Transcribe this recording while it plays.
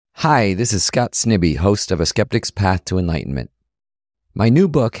Hi, this is Scott Snibbe, host of A Skeptic's Path to Enlightenment. My new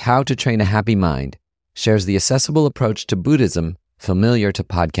book, How to Train a Happy Mind, shares the accessible approach to Buddhism familiar to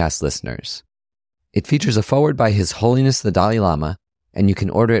podcast listeners. It features a foreword by His Holiness the Dalai Lama, and you can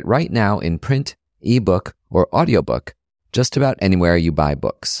order it right now in print, ebook, or audiobook, just about anywhere you buy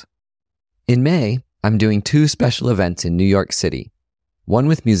books. In May, I'm doing 2 special events in New York City, one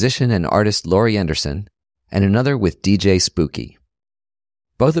with musician and artist Laurie Anderson, and another with DJ Spooky.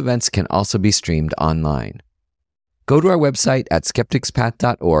 Both events can also be streamed online. Go to our website at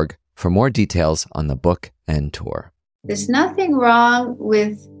skepticspath.org for more details on the book and tour. There's nothing wrong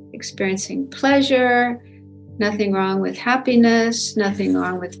with experiencing pleasure, nothing wrong with happiness, nothing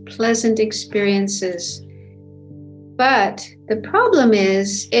wrong with pleasant experiences. But the problem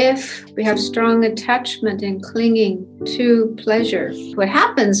is if we have strong attachment and clinging to pleasure, what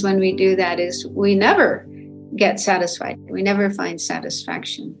happens when we do that is we never get satisfied. We never find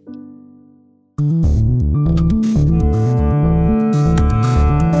satisfaction.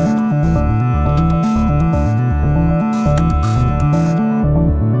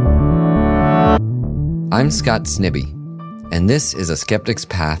 I'm Scott Snibbe, and this is A Skeptic's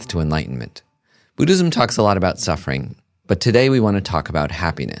Path to Enlightenment. Buddhism talks a lot about suffering, but today we want to talk about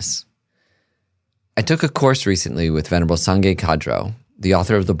happiness. I took a course recently with Venerable Sangye Khadro, the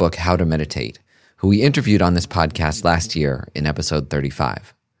author of the book How to Meditate, who we interviewed on this podcast last year in episode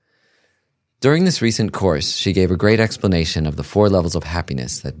 35. During this recent course, she gave a great explanation of the 4 levels of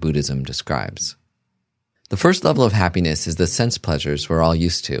happiness that Buddhism describes. The first level of happiness is the sense pleasures we're all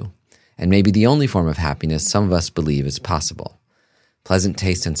used to, and maybe the only form of happiness some of us believe is possible. Pleasant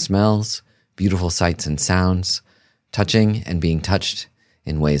taste and smells, beautiful sights and sounds, touching and being touched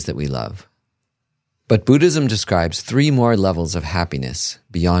in ways that we love. But Buddhism describes 3 more levels of happiness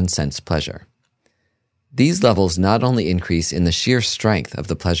beyond sense pleasure. These levels not only increase in the sheer strength of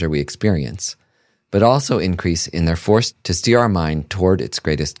the pleasure we experience, but also increase in their force to steer our mind toward its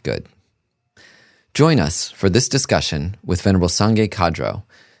greatest good. Join us for this discussion with Venerable Sangye Khadro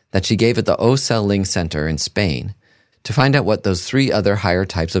that she gave at the O Cell Ling Center in Spain to find out what those 3 other higher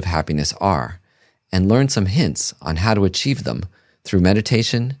types of happiness are and learn some hints on how to achieve them through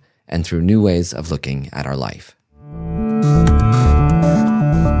meditation and through new ways of looking at our life.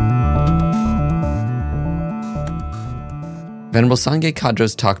 Venerable Sangye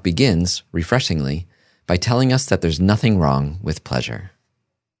Khadro's talk begins, refreshingly, by telling us that there's nothing wrong with pleasure.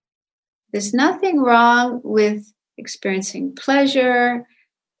 There's nothing wrong with experiencing pleasure,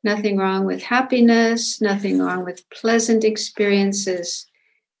 nothing wrong with happiness, nothing wrong with pleasant experiences.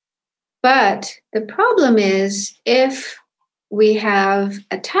 But the problem is if we have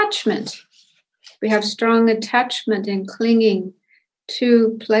attachment, we have strong attachment and clinging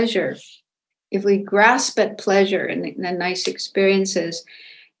to pleasure, if we grasp at pleasure and the nice experiences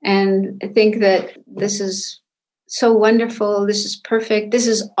and think that this is so wonderful, this is perfect, this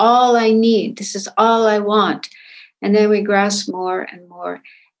is all I need, this is all I want, and then we grasp more and more.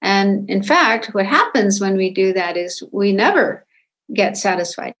 And in fact, what happens when we do that is we never get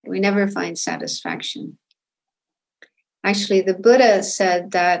satisfied. We never find satisfaction. Actually, the Buddha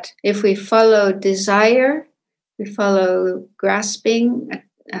said that if we follow desire, we follow grasping,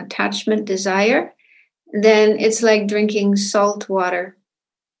 attachment, desire, then it's like drinking salt water.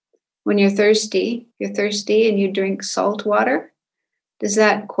 When you're thirsty and you drink salt water, does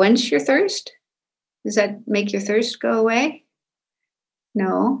that quench your thirst? Does that make your thirst go away?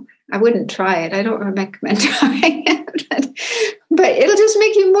 No, I wouldn't try it. I don't recommend trying it, but it'll just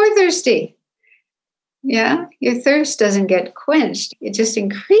make you more thirsty. Yeah, your thirst doesn't get quenched. It just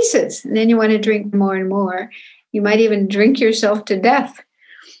increases. And then you want to drink more and more. You might even drink yourself to death,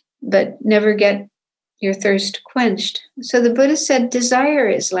 but never get your thirst quenched. So the Buddha said desire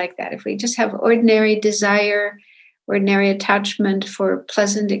is like that. If we just have ordinary desire, ordinary attachment for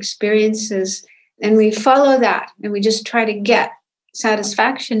pleasant experiences, and we follow that, and we just try to get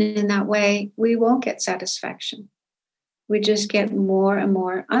satisfaction in that way, we won't get satisfaction. We just get more and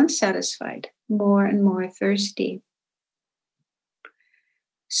more unsatisfied, more and more thirsty.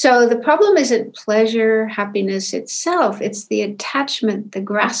 So the problem isn't pleasure, happiness itself. It's the attachment, the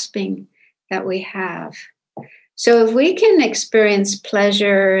grasping that we have. So if we can experience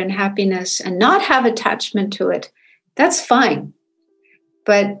pleasure and happiness and not have attachment to it, that's fine.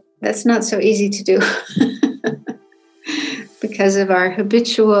 But that's not so easy to do because of our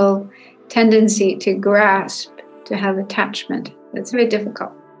habitual tendency to grasp, to have attachment. It's very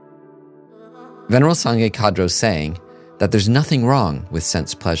difficult. Venerable Sangye Khadro is saying that there's nothing wrong with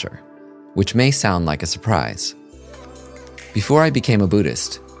sense pleasure, which may sound like a surprise. Before I became a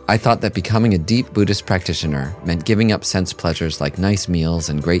Buddhist, I thought that becoming a deep Buddhist practitioner meant giving up sense pleasures like nice meals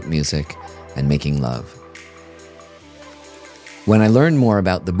and great music and making love. When I learned more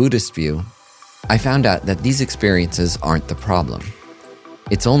about the Buddhist view, I found out that these experiences aren't the problem.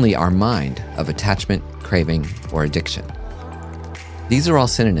 It's only our mind of attachment, craving, or addiction. These are all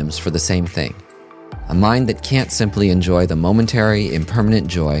synonyms for the same thing, a mind that can't simply enjoy the momentary, impermanent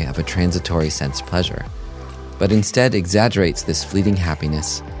joy of a transitory sense pleasure, but instead exaggerates this fleeting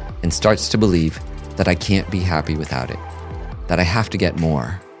happiness and starts to believe that I can't be happy without it, that I have to get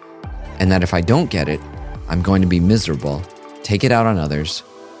more, and that if I don't get it, I'm going to be miserable, take it out on others,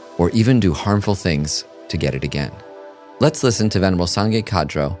 or even do harmful things to get it again. Let's listen to Venerable Sangye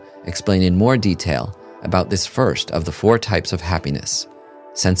Khadro explain in more detail about this first of the 4 types of happiness,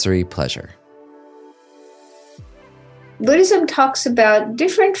 sensory pleasure. Buddhism talks about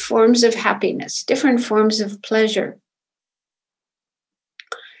different forms of happiness, different forms of pleasure.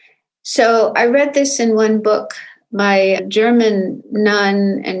 So I read this in one book by a German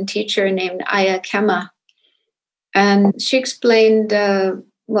nun and teacher named Aya Kemma. And she explained,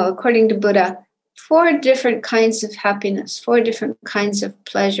 according to Buddha, 4 different kinds of happiness, 4 different kinds of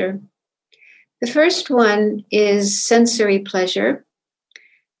pleasure. The first one is sensory pleasure.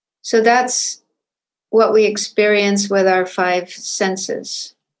 So that's what we experience with our 5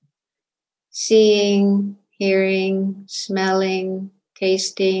 senses: seeing, hearing, smelling,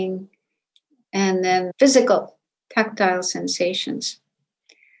 tasting, and then physical, tactile sensations.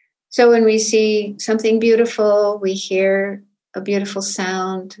 So when we see something beautiful, we hear a beautiful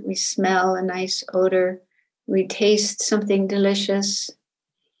sound, we smell a nice odor, we taste something delicious,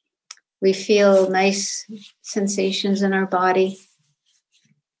 we feel nice sensations in our body,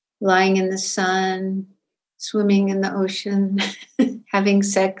 lying in the sun, swimming in the ocean, having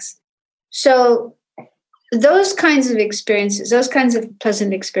sex. So those kinds of experiences, those kinds of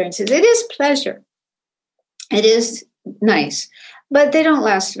pleasant experiences, it is pleasure. It is nice, but they don't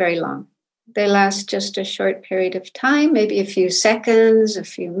last very long. They last just a short period of time, maybe a few seconds, a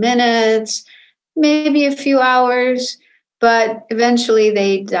few minutes, maybe a few hours, but eventually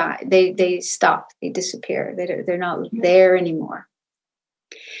they die. They stop, they disappear. They're not there anymore.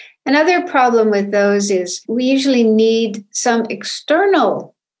 Another problem with those is we usually need some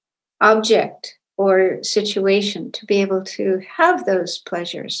external object or situation to be able to have those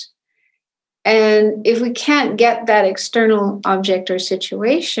pleasures. And if we can't get that external object or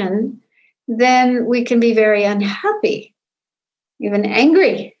situation, then we can be very unhappy, even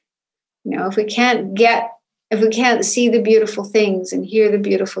angry. If we can't see the beautiful things and hear the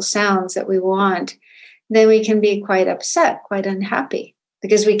beautiful sounds that we want, then we can be quite upset, quite unhappy,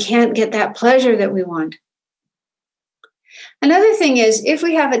 because we can't get that pleasure that we want. Another thing is, if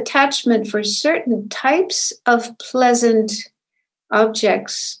we have attachment for certain types of pleasant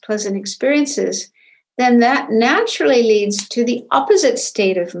objects, pleasant experiences, then that naturally leads to the opposite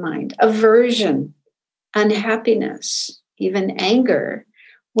state of mind, aversion, unhappiness, even anger,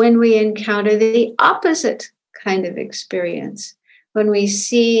 when we encounter the opposite kind of experience, when we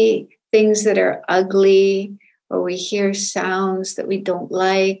see things that are ugly, or we hear sounds that we don't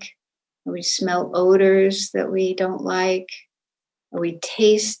like, or we smell odors that we don't like, or we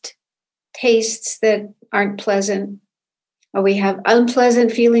taste tastes that aren't pleasant, or we have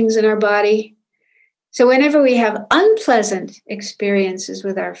unpleasant feelings in our body. So whenever we have unpleasant experiences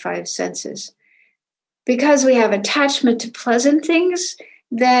with our 5 senses, because we have attachment to pleasant things,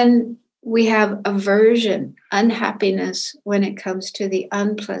 then we have aversion, unhappiness when it comes to the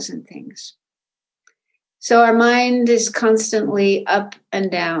unpleasant things. So our mind is constantly up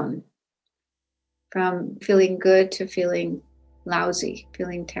and down, from feeling good to feeling lousy,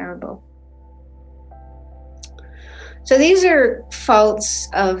 feeling terrible. So these are faults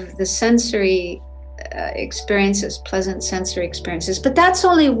of the sensory experiences, pleasant sensory experiences. But that's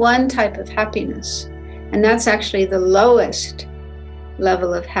only one type of happiness. And that's actually the lowest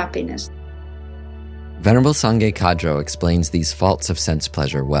level of happiness. Venerable Sangye Khadro explains these faults of sense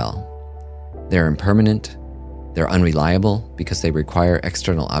pleasure well. They're impermanent, they're unreliable because they require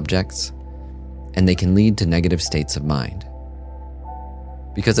external objects, and they can lead to negative states of mind.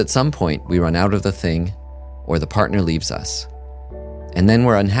 Because at some point we run out of the thing, or the partner leaves us, and then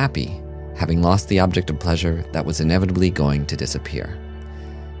we're unhappy, having lost the object of pleasure that was inevitably going to disappear.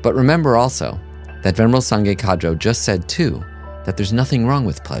 But remember also that Venerable Sangye Khadro just said too that there's nothing wrong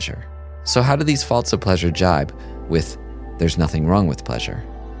with pleasure. So how do these faults of pleasure jibe with there's nothing wrong with pleasure?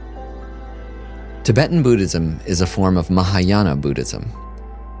 Tibetan Buddhism is a form of Mahayana Buddhism,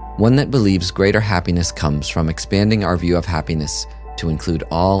 one that believes greater happiness comes from expanding our view of happiness to include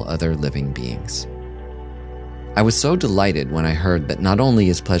all other living beings. I was so delighted when I heard that not only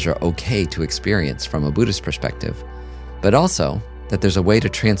is pleasure okay to experience from a Buddhist perspective, but also that there's a way to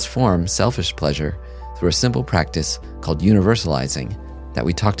transform selfish pleasure through a simple practice called universalizing that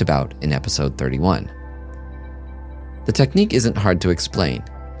we talked about in episode 31. The technique isn't hard to explain.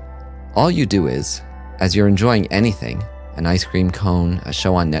 All you do is, as you're enjoying anything, an ice cream cone, a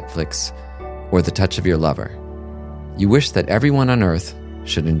show on Netflix, or the touch of your lover, you wish that everyone on earth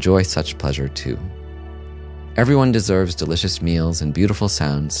should enjoy such pleasure too. Everyone deserves delicious meals and beautiful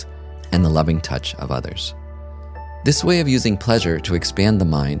sounds and the loving touch of others. This way of using pleasure to expand the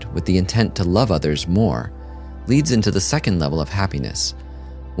mind with the intent to love others more leads into the second level of happiness,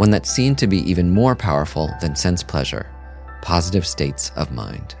 one that's seen to be even more powerful than sense pleasure, positive states of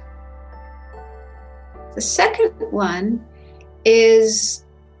mind. The second one is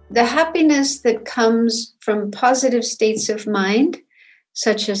the happiness that comes from positive states of mind,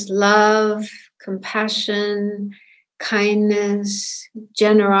 such as love, compassion, kindness,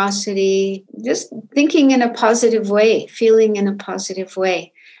 generosity, just thinking in a positive way, feeling in a positive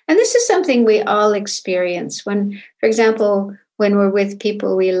way. And this is something we all experience when, for example, when we're with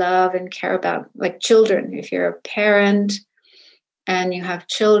people we love and care about, like children. If you're a parent and you have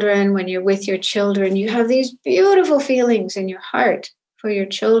children, when you're with your children, you have these beautiful feelings in your heart for your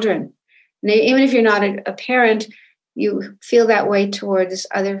children. And even if you're not a parent, you feel that way towards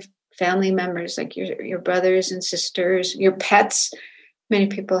other family members, like your brothers and sisters, your pets. Many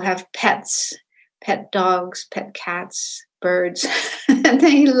people have pets, pet dogs, pet cats, birds, and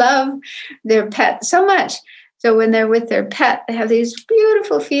they love their pet so much. So when they're with their pet, they have these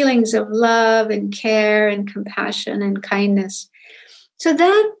beautiful feelings of love and care and compassion and kindness. So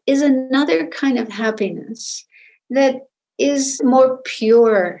that is another kind of happiness that is more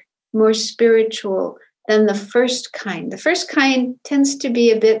pure, more spiritual than the first kind. The first kind tends to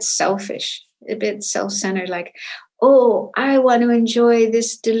be a bit selfish, a bit self-centered, like, oh, I want to enjoy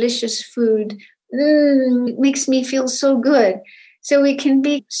this delicious food. It makes me feel so good. So we can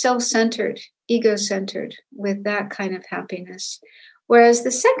be self-centered, ego-centered with that kind of happiness. Whereas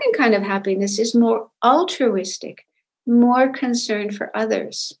the second kind of happiness is more altruistic, more concerned for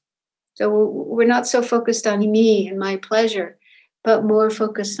others. So we're not so focused on me and my pleasure, but more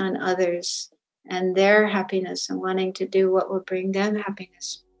focused on others and their happiness and wanting to do what will bring them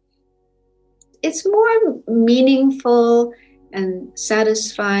happiness. It's more meaningful and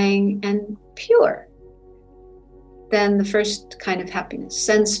satisfying and pure than the first kind of happiness,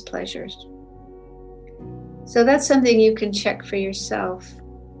 sense pleasures. So that's something you can check for yourself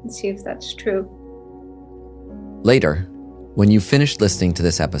and see if that's true. Later, when you've finished listening to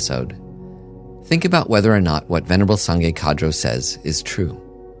this episode, think about whether or not what Venerable Sangye Khadro says is true.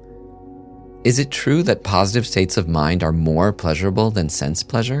 Is it true that positive states of mind are more pleasurable than sense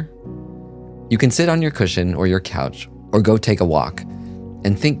pleasure? You can sit on your cushion or your couch or go take a walk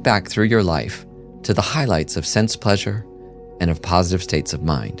and think back through your life to the highlights of sense pleasure and of positive states of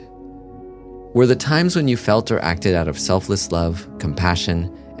mind. Were the times when you felt or acted out of selfless love,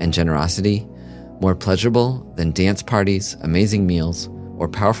 compassion, and generosity more pleasurable than dance parties, amazing meals, or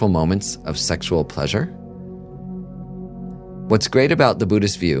powerful moments of sexual pleasure? What's great about the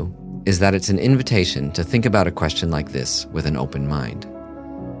Buddhist view is that it's an invitation to think about a question like this with an open mind.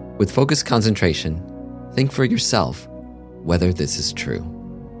 With focused concentration, think for yourself whether this is true.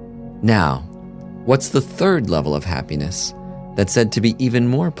 Now, what's the third level of happiness that's said to be even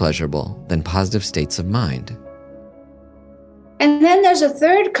more pleasurable than positive states of mind? And then there's a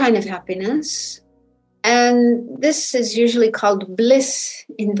third kind of happiness, and this is usually called bliss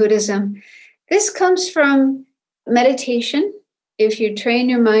in Buddhism. This comes from meditation. If you train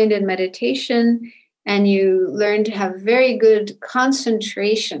your mind in meditation and you learn to have very good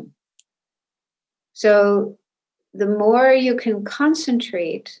concentration, so the more you can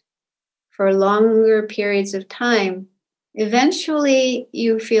concentrate for longer periods of time, eventually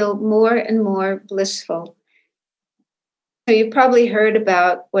you feel more and more blissful. So you've probably heard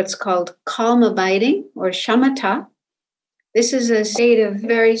about what's called calm abiding or shamatha. This is a state of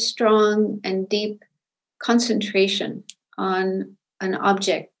very strong and deep concentration on an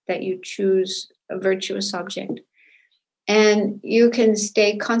object that you choose, a virtuous object. And you can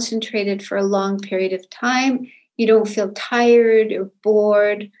stay concentrated for a long period of time. You don't feel tired or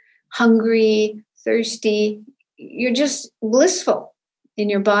bored, hungry, thirsty. You're just blissful in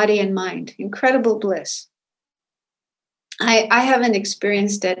your body and mind. Incredible bliss. I haven't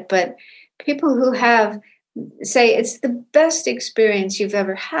experienced it, but people who have say it's the best experience you've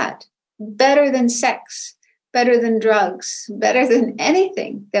ever had. Better than sex, better than drugs, better than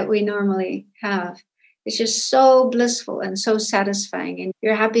anything that we normally have. It's just so blissful and so satisfying. And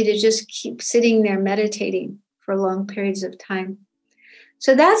you're happy to just keep sitting there meditating for long periods of time.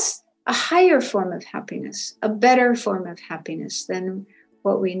 So that's a higher form of happiness, a better form of happiness than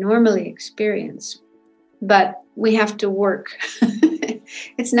what we normally experience. But we have to work.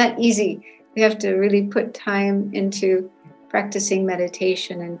 It's not easy. We have to really put time into practicing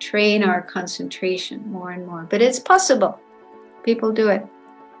meditation and train our concentration more and more. But it's possible. People do it.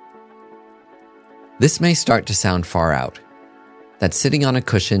 This may start to sound far out, that sitting on a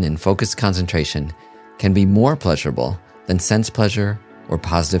cushion in focused concentration can be more pleasurable than sense pleasure or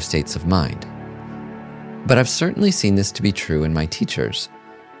positive states of mind. But I've certainly seen this to be true in my teachers,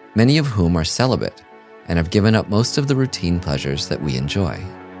 many of whom are celibate and have given up most of the routine pleasures that we enjoy.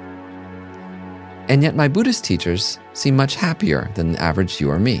 And yet my Buddhist teachers seem much happier than the average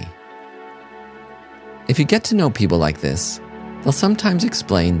you or me. If you get to know people like this, they'll sometimes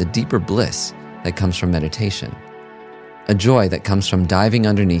explain the deeper bliss that comes from meditation, a joy that comes from diving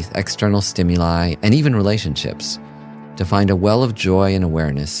underneath external stimuli and even relationships to find a well of joy and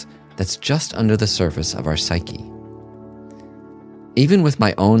awareness that's just under the surface of our psyche. Even with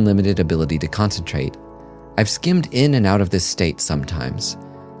my own limited ability to concentrate, I've skimmed in and out of this state sometimes,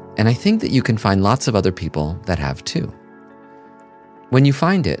 and I think that you can find lots of other people that have too. When you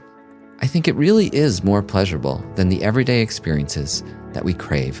find it, I think it really is more pleasurable than the everyday experiences that we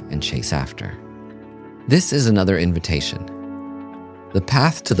crave and chase after. This is another invitation. The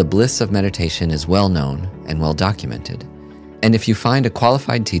path to the bliss of meditation is well known and well documented, and if you find a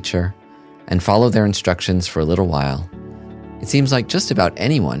qualified teacher and follow their instructions for a little while, it seems like just about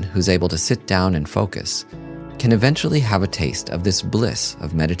anyone who's able to sit down and focus can eventually have a taste of this bliss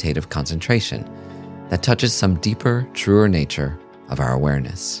of meditative concentration that touches some deeper, truer nature of our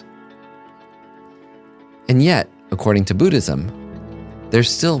awareness. And yet, according to Buddhism,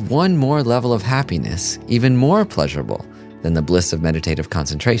 there's still one more level of happiness, even more pleasurable than the bliss of meditative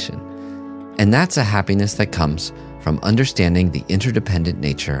concentration. And that's a happiness that comes from understanding the interdependent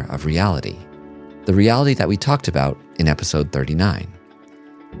nature of reality, the reality that we talked about in episode 39.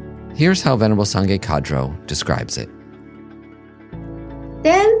 Here's how Venerable Sangye Khadro describes it.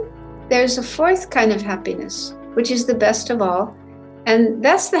 Then there's a fourth kind of happiness, which is the best of all, and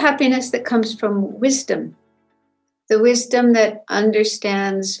that's the happiness that comes from wisdom. The wisdom that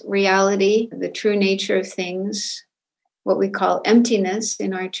understands reality, the true nature of things, what we call emptiness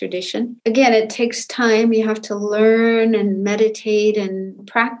in our tradition. Again, it takes time. You have to learn and meditate and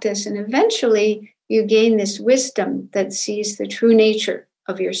practice, and eventually you gain this wisdom that sees the true nature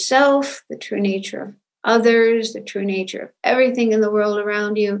of yourself, the true nature of others, the true nature of everything in the world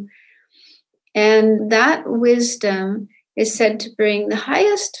around you. And that wisdom is said to bring the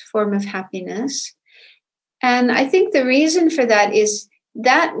highest form of happiness. And I think the reason for that is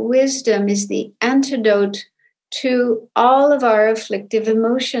that wisdom is the antidote to all of our afflictive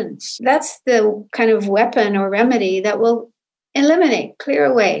emotions. That's the kind of weapon or remedy that will eliminate, clear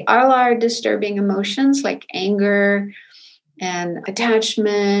away all our disturbing emotions like anger and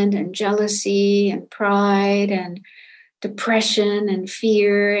attachment and jealousy and pride and depression and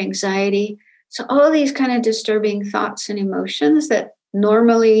fear, anxiety. So all these kind of disturbing thoughts and emotions that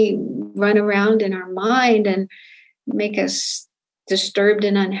normally run around in our mind and make us disturbed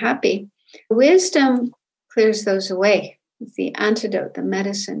and unhappy. Wisdom clears those away. It's the antidote, the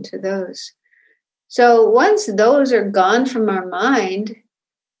medicine to those. So once those are gone from our mind,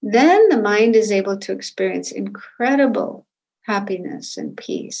 then the mind is able to experience incredible happiness and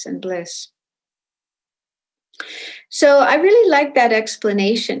peace and bliss. So I really like that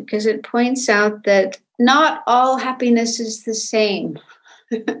explanation because it points out that not all happiness is the same.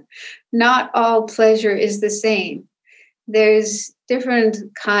 Not all pleasure is the same. There's different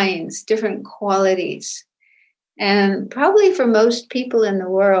kinds, different qualities. And probably for most people in the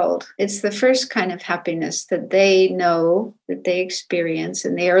world, it's the first kind of happiness that they know, that they experience,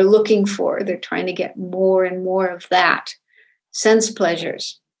 and they are looking for. They're trying to get more and more of that, sense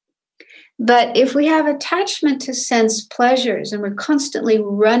pleasures. But if we have attachment to sense pleasures and we're constantly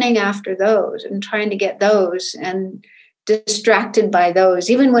running after those and trying to get those and distracted by those,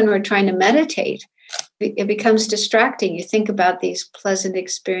 even when we're trying to meditate, it becomes distracting. You think about these pleasant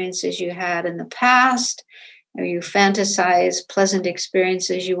experiences you had in the past, or you fantasize pleasant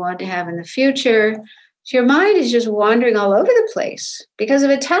experiences you want to have in the future. So your mind is just wandering all over the place because of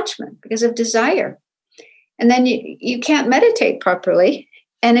attachment, because of desire. And then you can't meditate properly.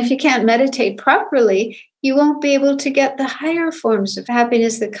 And if you can't meditate properly, you won't be able to get the higher forms of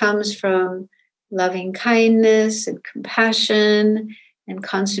happiness that comes from loving kindness and compassion and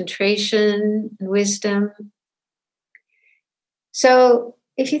concentration and wisdom. So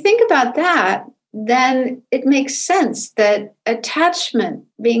if you think about that, then it makes sense that attachment,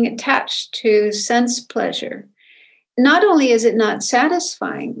 being attached to sense pleasure, not only is it not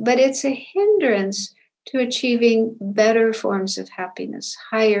satisfying, but it's a hindrance to achieving better forms of happiness,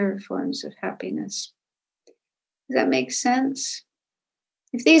 higher forms of happiness. Does that make sense?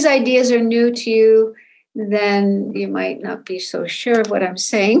 If these ideas are new to you, then you might not be so sure of what I'm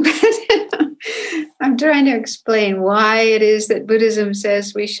saying, but I'm trying to explain why it is that Buddhism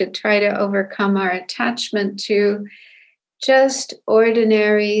says we should try to overcome our attachment to just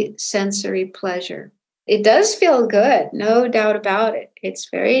ordinary sensory pleasure. It does feel good, no doubt about it. It's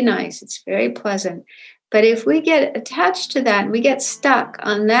very nice, it's very pleasant. But if we get attached to that and we get stuck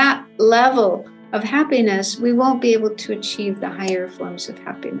on that level of happiness, we won't be able to achieve the higher forms of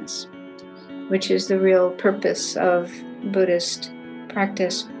happiness, which is the real purpose of Buddhist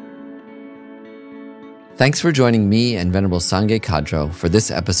practice. Thanks for joining me and Venerable Sangye Khadro for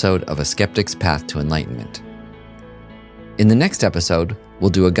this episode of A Skeptic's Path to Enlightenment. In the next episode, we'll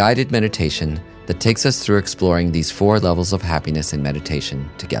do a guided meditation that takes us through exploring these 4 levels of happiness in meditation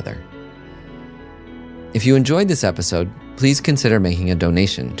together. If you enjoyed this episode, please consider making a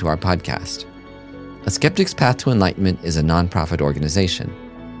donation to our podcast. A Skeptic's Path to Enlightenment is a nonprofit organization.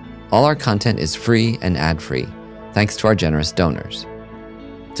 All our content is free and ad-free, thanks to our generous donors.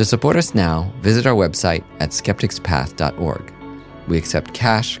 To support us now, visit our website at skepticspath.org. We accept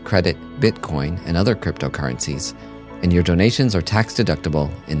cash, credit, Bitcoin, and other cryptocurrencies, and your donations are tax-deductible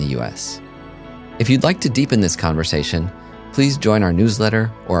in the U.S. If you'd like to deepen this conversation, please join our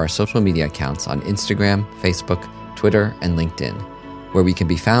newsletter or our social media accounts on Instagram, Facebook, Twitter, and LinkedIn, where we can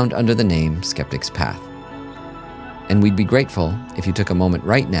be found under the name Skeptic's Path. And we'd be grateful if you took a moment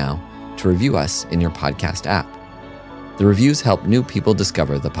right now to review us in your podcast app. The reviews help new people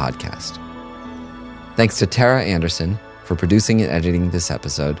discover the podcast. Thanks to Tara Anderson for producing and editing this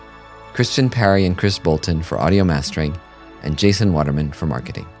episode, Christian Parry and Chris Bolton for audio mastering, and Jason Waterman for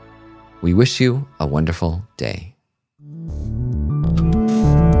marketing. We wish you a wonderful day.